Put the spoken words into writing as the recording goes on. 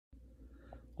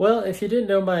Well, if you didn't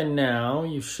know by now,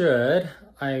 you should.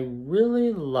 I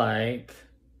really like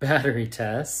battery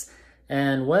tests,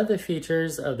 and one of the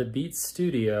features of the Beats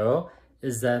Studio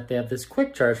is that they have this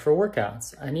quick charge for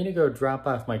workouts. I need to go drop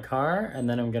off my car, and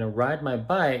then I'm gonna ride my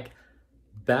bike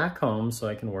back home so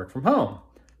I can work from home.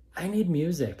 I need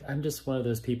music. I'm just one of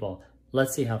those people.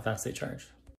 Let's see how fast they charge.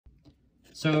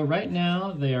 So right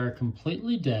now they are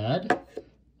completely dead.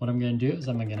 What I'm gonna do is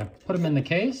I'm gonna put them in the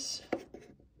case.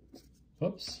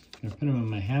 Whoops, I'm gonna put them in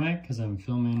my hammock because I'm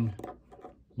filming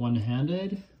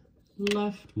one-handed.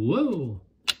 Left, whoa.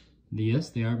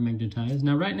 Yes, they are magnetized.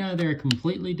 Now right now they're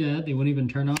completely dead. They won't even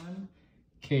turn on.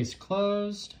 Case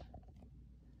closed.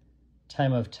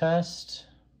 Time of test.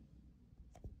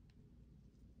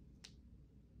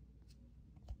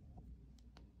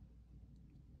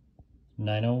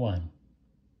 (9:01).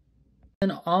 Been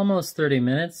almost 30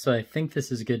 minutes, so I think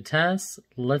this is a good test.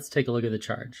 Let's take a look at the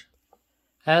charge.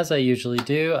 As I usually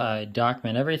do, I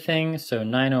document everything. So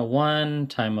 9:01,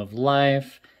 time of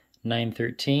life,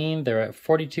 9:13, they're at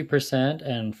 42%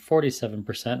 and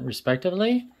 47%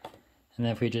 respectively. And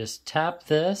if we just tap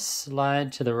this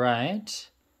slide to the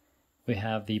right, we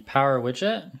have the power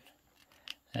widget,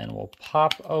 and we'll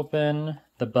pop open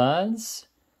the buds.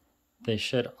 They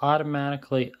should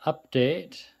automatically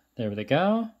update. There we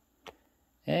go.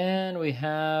 And we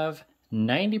have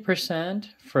 90%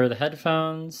 for the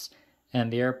headphones, and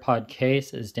the AirPod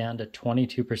case is down to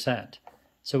 22%.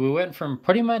 So we went from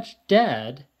pretty much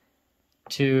dead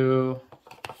to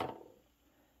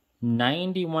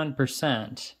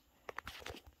 91%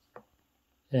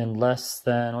 in less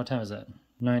than, what time is it?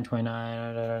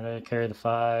 9:29, carry the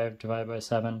 5, divide by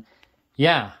 7.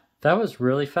 Yeah, that was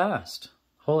really fast.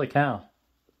 Holy cow.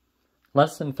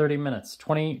 Less than 30 minutes,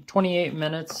 28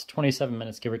 minutes, 27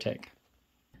 minutes, give or take.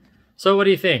 So what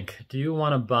do you think? Do you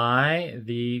want to buy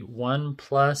the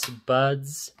OnePlus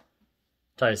Buds?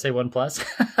 Did I say OnePlus?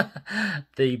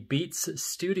 The Beats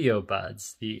Studio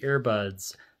Buds, the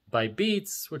earbuds by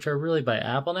Beats, which are really by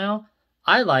Apple now.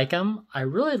 I like them. I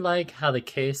really like how the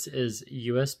case is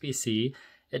USB-C.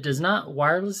 It does not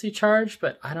wirelessly charge,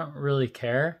 but I don't really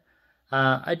care.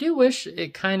 I do wish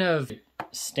it kind of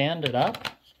standed up,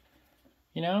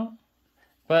 you know,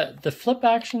 but the flip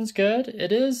action's good.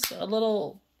 It is a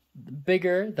little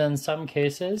bigger than some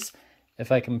cases. If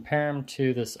I compare them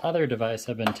to this other device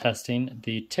I've been testing,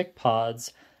 the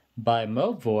TicPods by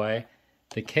Movoy,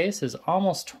 the case is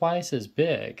almost twice as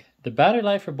big. The battery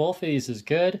life for both of these is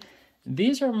good.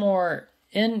 These are more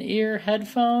in-ear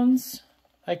headphones,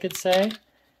 I could say,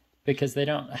 because they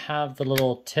don't have the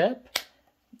little tip.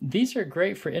 These are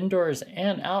great for indoors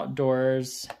and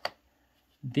outdoors.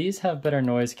 These have better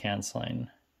noise canceling,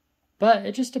 but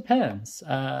it just depends.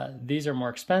 These are more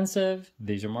expensive.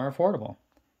 These are more affordable.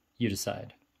 You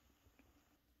decide.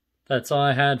 That's all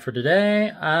I had for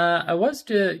today. I was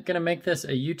gonna make this a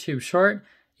YouTube short.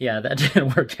 Yeah, that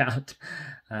didn't work out.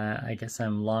 I guess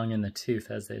I'm long in the tooth,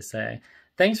 as they say.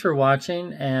 Thanks for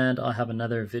watching, and I'll have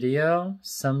another video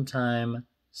sometime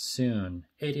soon,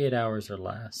 88 hours or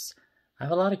less. I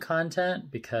have a lot of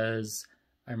content because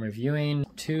I'm reviewing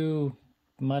too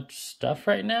much stuff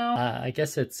right now. I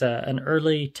guess it's an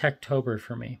early Techtober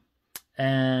for me.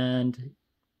 And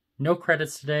no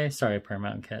credits today. Sorry,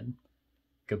 Paramount Kid.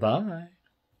 Goodbye.